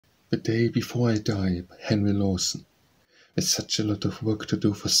The Day Before I Die by Henry Lawson. With such a lot of work to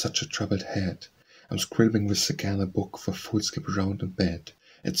do for such a troubled head, I'm scribbling with again a book for foolscap around in bed.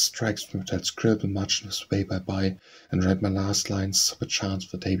 It strikes me that I'll scribble much in this way by and write my last lines perchance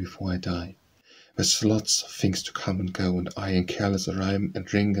the day before I die. There's lots of things to come and go, and I in careless a rhyme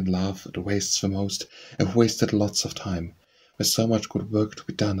and ring and laugh at wastes the most. I've wasted lots of time. There's so much good work to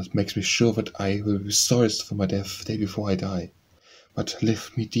be done, it makes me sure that I will be sorriest for my death the day before I die. But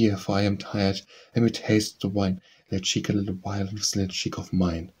lift me, dear, for I am tired. Let me taste the wine. Let cheek a little while on this little cheek of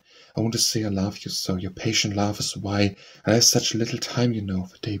mine. I want to say I love you so. Your patient laugh is why, and I have such little time, you know,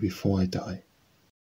 the day before I die.